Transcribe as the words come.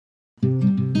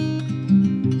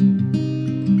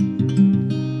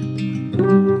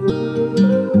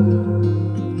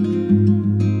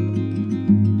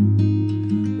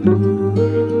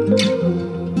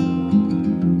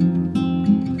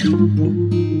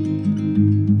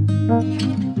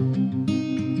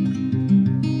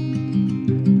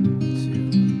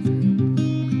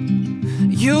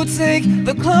You take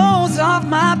the clothes off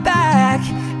my back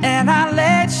and I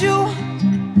let you.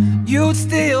 You'd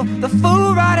steal the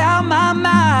food right out my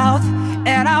mouth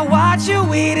and I watch you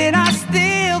eat it. I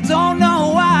still don't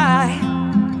know why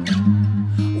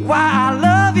I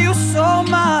love you so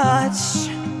much.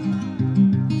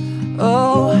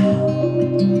 Oh,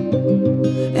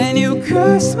 and you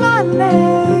curse my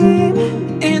name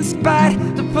in spite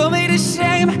to put me to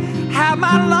shame. Have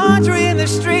my laundry in the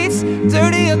streets,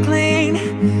 dirty or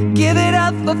clean, give it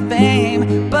up for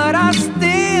fame. But I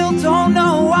still don't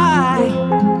know why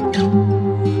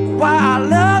I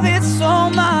love it so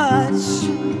much.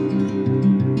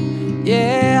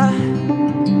 Yeah.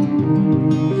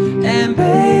 And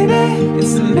baby,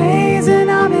 it's amazing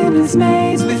I'm in this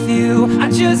maze with you. I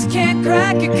just can't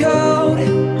crack your code.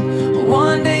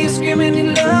 One day you're screaming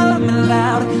you love me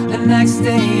loud, the next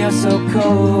day you're so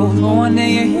cold. One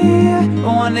day you're here,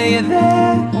 one day you're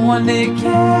there, one day you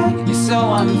care, you're so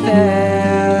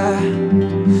unfair.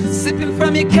 Sipping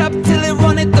from your cup till it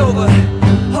runneth over.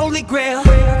 Holy Grail.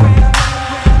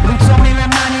 You told me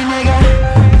remind you, nigga.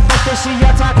 Fuck that shit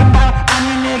y'all talking about, I'm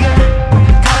your nigga.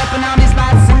 Caught up in all these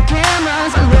lights and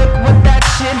cameras. Look what that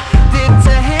shit did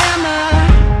to Hammer.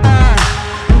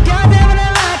 Goddamn it, I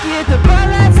like it. The bright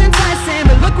lights enticing,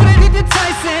 but look what it did to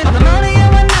Tyson. All the money in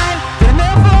one night, didn't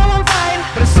live for one fight.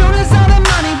 But as soon as all the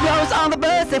money blows, all the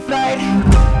birds they flight.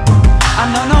 I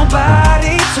know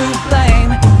nobody to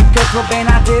blame. Kurt Cobain,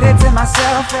 I did it to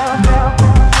myself.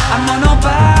 I know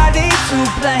nobody to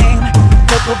blame.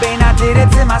 Kurt Cobain, I did it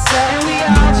to myself. And we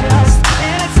all just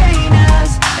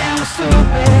entertainers, and we're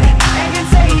stupid and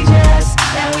contagious.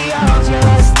 And we all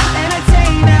just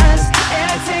entertainers,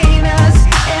 entertainers,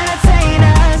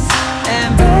 entertainers.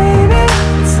 And baby,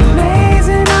 it's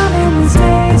amazing I'm in this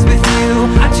maze with you.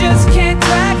 I just can't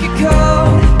crack your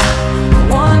code.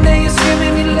 One day you're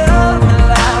screaming you love me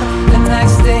loud, the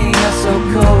next day you're so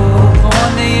cold.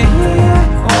 One day you're here,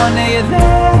 one day you're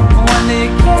there, one day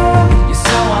you care, you're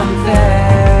so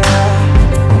unfair.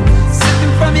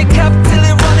 Sipping from your cup till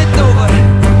it runneth over.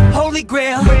 Holy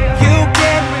Grail. You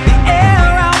get the air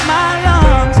out my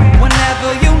lungs whenever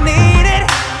you need it,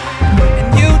 and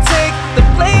you take the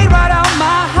blade right out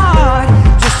my heart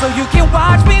just so you can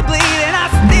watch me bleed. And I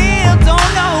still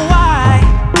don't know why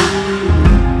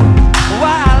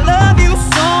I love you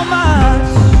so much.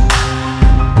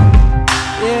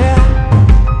 Yeah.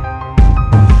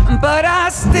 But I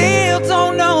still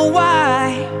don't know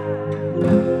why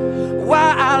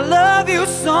I love you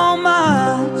so much.